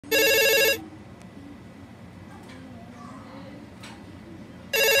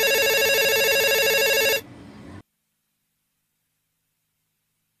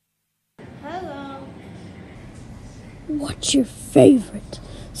What's your favorite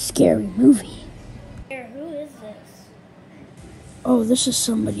scary movie? Who is this? Oh, this is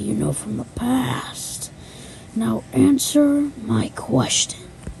somebody you know from the past. Now answer my question.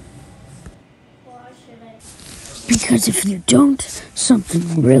 Why should I? Because if you don't,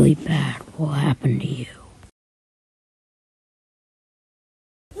 something really bad will happen to you.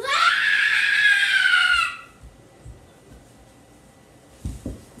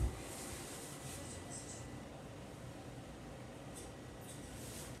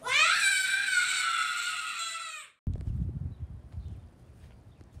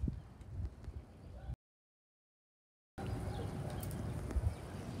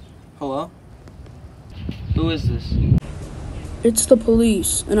 Hello? Who is this? It's the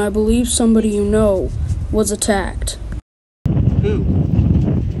police, and I believe somebody you know was attacked. Who?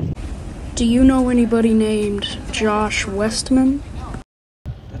 Do you know anybody named Josh Westman?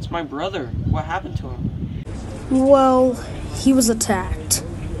 That's my brother. What happened to him? Well, he was attacked.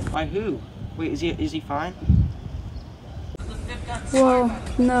 By who? Wait, is he fine? Well,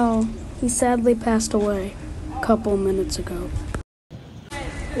 no. He sadly passed away a couple minutes ago.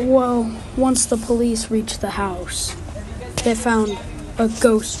 Well, once the police reached the house, they found a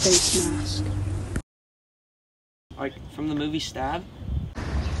ghost face mask. Like from the movie Stab?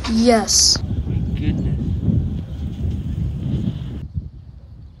 Yes. My goodness.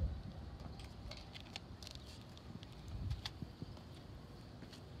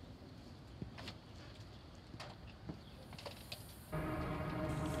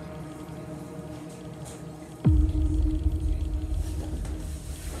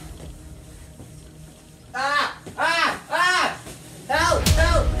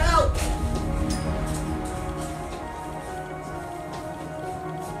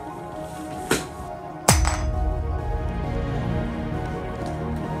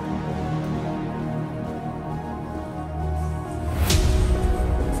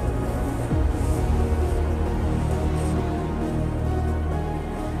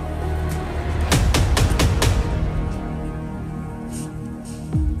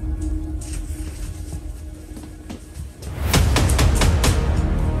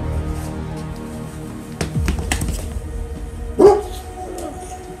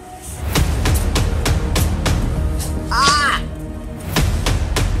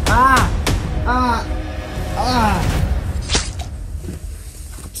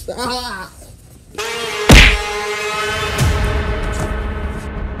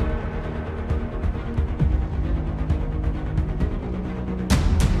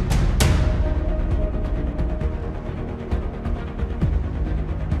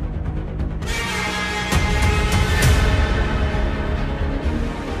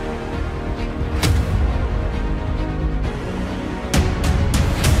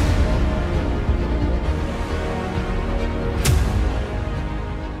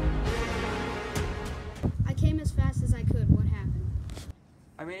 I came as fast as I could. What happened?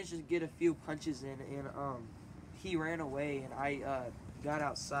 I managed to get a few punches in, and he ran away, and I got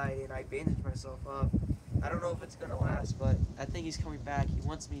outside and I bandaged myself up. I don't know if it's gonna last, but I think he's coming back. He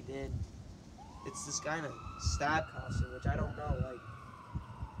wants me dead. It's this kind of stab costume, which I don't know. Like,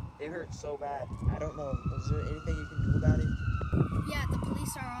 it hurts so bad. I don't know. Is there anything you can do about it? Yeah, the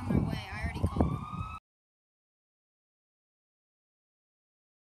police are on their way. I already called them.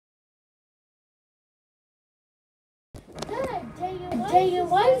 Dang,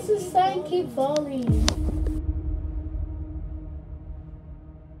 why does the sign keep falling?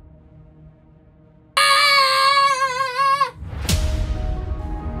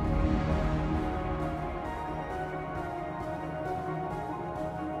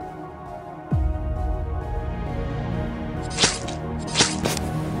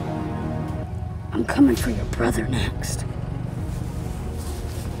 I'm coming for your brother next.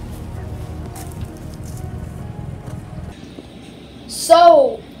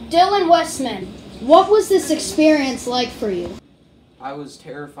 So, Dylan Westman, what was this experience like for you? I was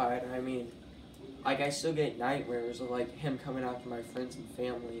terrified. I mean, like, I still get nightmares of, like, him coming after my friends and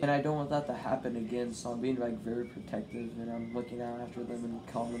family. And I don't want that to happen again, so I'm being, like, very protective, and I'm looking out after them and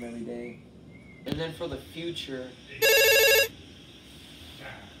calling them every day. And then for the future...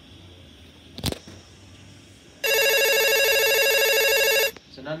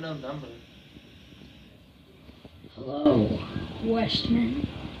 It's an unknown number. Hello, Westman.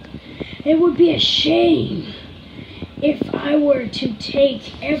 It would be a shame if I were to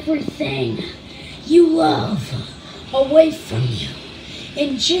take everything you love away from you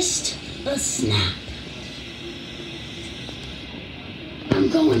in just a snap. I'm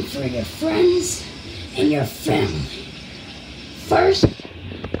going for your friends and your family. First,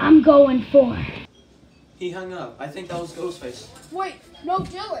 I'm going for He hung up. I think that was Ghostface. Wait, no,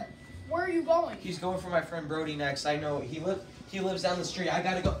 Dylan. Where are you going? He's going for my friend Brody next. I know. He lives down the street. I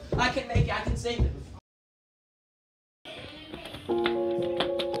gotta go. I can make it. I can save him.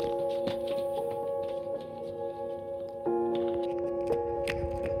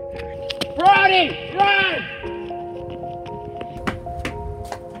 Brody, run!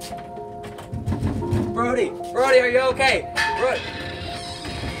 Brody, are you okay?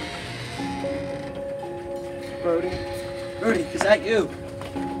 Brody, is that you?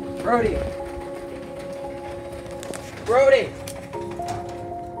 Brody. Brody.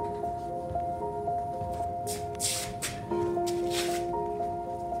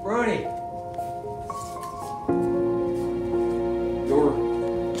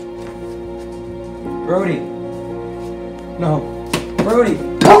 No. Brody,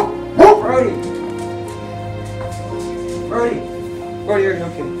 are you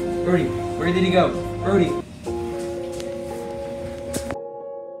okay? Brody, where did he go? Brody.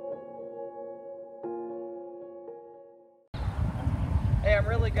 Hey, I'm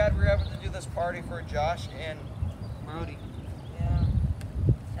really glad we were able to do this party for Josh and Brody. Yeah,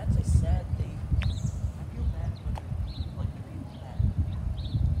 that's a sad thing. I feel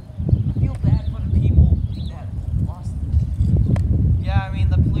bad for the people that lost them. Yeah, I mean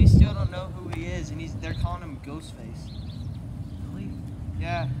the police still don't know who he is, and they're calling him Ghostface. Really?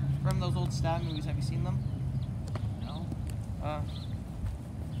 Yeah, from those old stab movies. Have you seen them? No.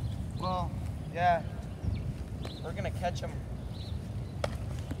 Well, yeah. We're gonna catch him.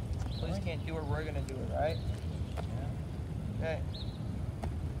 Police can't do it. We're gonna do it, right? Yeah.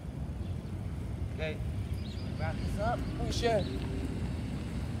 Okay. Should we wrap this up? We should.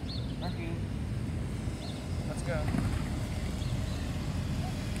 Okay. Let's go.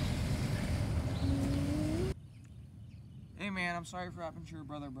 Hey man, I'm sorry for what happened to your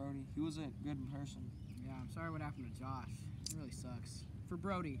brother Brody. He was a good person. Yeah, I'm sorry what happened to Josh. It really sucks. For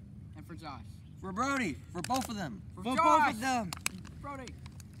Brody and for Josh. For Brody, for both of them. For both Josh. of them. Brody.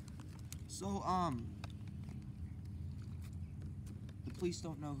 So, the police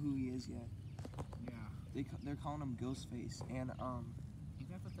don't know who he is yet. Yeah. They're calling him Ghostface, and Is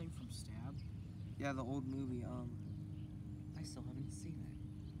that the thing from Stab? yeah, the old movie. I still haven't seen it.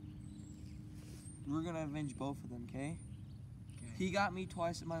 We're gonna avenge both of them, okay? Okay. He got me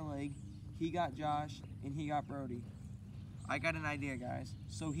twice in my leg. He got Josh, and he got Brody. I got an idea, guys.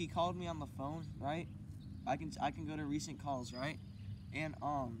 So he called me on the phone, right? I can go to recent calls, right? And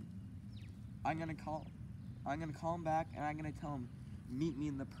I'm gonna call him back, and I'm gonna tell him, meet me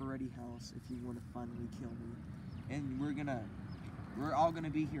in the Perrette house if you want to finally kill me. And we're all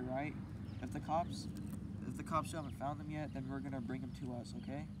gonna be here, right? If the cops haven't found them yet, then we're gonna bring them to us,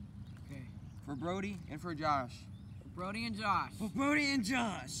 okay? Okay. For Brody and for Josh. For Brody and Josh. For Brody and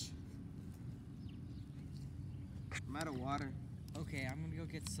Josh. I'm out of water. Okay, I'm gonna go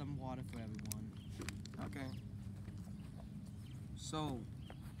get some water for everyone. Okay. So,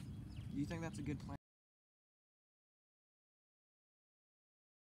 do you think that's a good plan?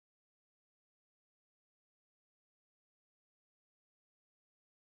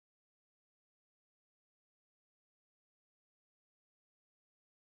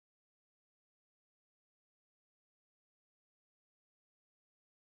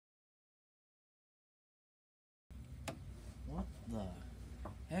 What the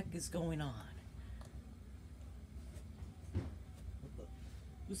heck is going on?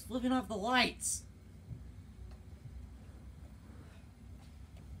 Who's flipping off the lights?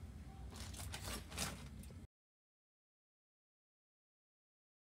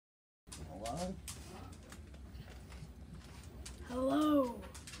 Hello? Hello.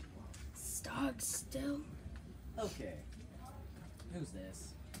 Is dog still? Okay. Who's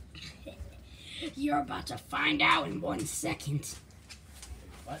this? You're about to find out in 1 second.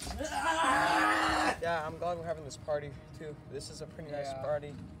 What? Yeah, I'm glad we're having this party too. This is a pretty nice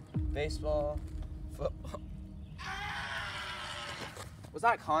party. Baseball, football. Was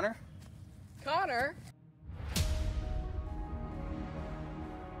that Connor? Connor?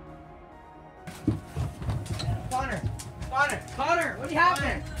 Connor, what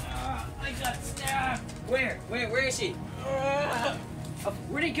happened? I got stabbed. Where is he?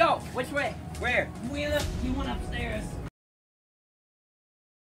 Where'd he go? Which way? Where? He went upstairs.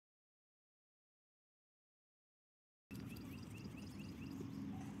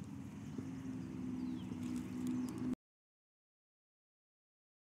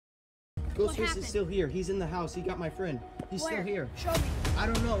 Ghostface is still here. He's in the house. He got my friend. He's still here. Show me. I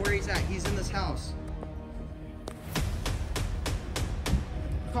don't know where he's at. He's in this house.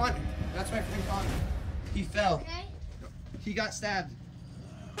 Connor. That's my friend Connor. He fell. Okay? He got stabbed.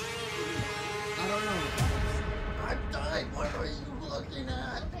 I don't know. Hey, what are you looking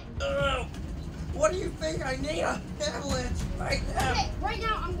at? What do you think? I need a ambulance right now. Okay, right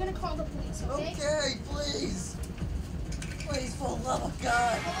now I'm gonna call the police, okay? Okay, please. Please, for the love of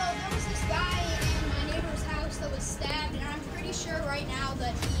God. Hello, there was this guy in my neighbor's house that was stabbed, and I'm pretty sure right now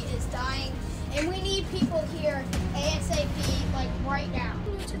that he is dying. And we need people here ASAP, like right now.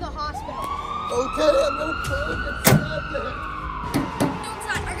 To the hospital. Okay, I'm gonna try to get stabbed there.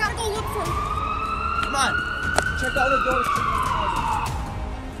 Outside, I gotta go look for him. Come on, check all the doors.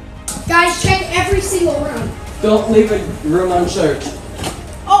 Guys, check every single room. Don't leave a room unsearched.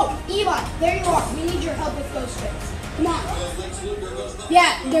 Oh, Eli, there you are. We need your help with ghost trails. Come on.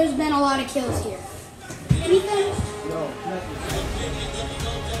 Yeah, there's been a lot of kills here. Anything? No, nothing.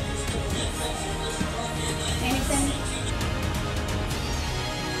 Anything?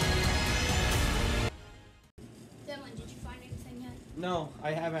 Dylan, did you find anything yet? No,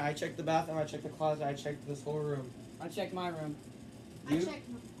 I haven't. I checked the bathroom, I checked the closet, I checked this whole room. I checked my room. I You? checked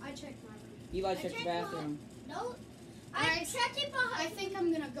my room. Eli checked the bathroom. No, I checked it I behind. think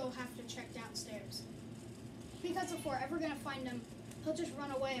I'm gonna go have to check downstairs. Because if we're ever gonna find him, he'll just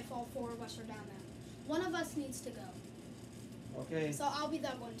run away if all four of us are down there. One of us needs to go. Okay. So I'll be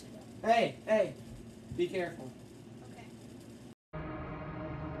that one to go. Hey, be careful. Okay.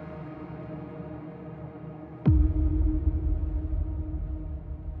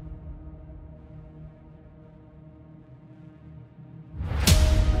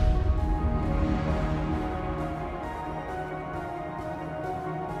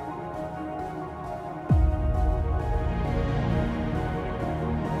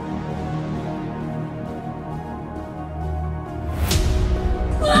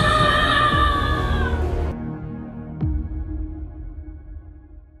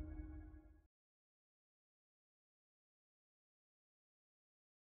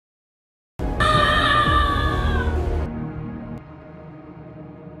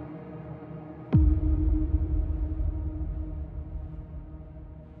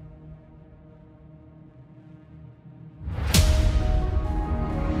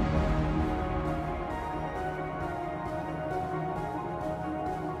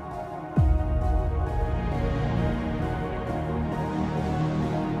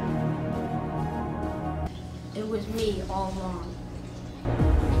 It was me all along.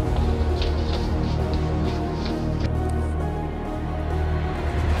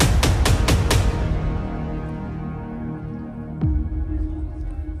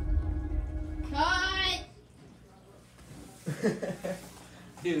 Cut!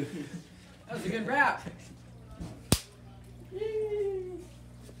 Dude. That was a good rap.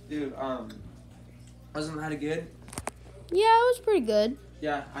 Dude, wasn't that good? Yeah, it was pretty good.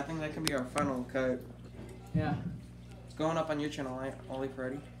 Yeah, I think that can be our final cut. Yeah. It's going up on your channel, right? Only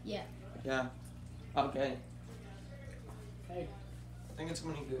Perrette? Yeah. Yeah. Okay. Hey. I think it's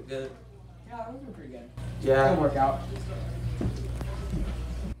gonna be good. Yeah, that was pretty good. Yeah. It'll work out.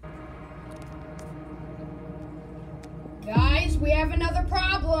 Guys, we have another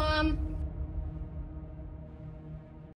problem.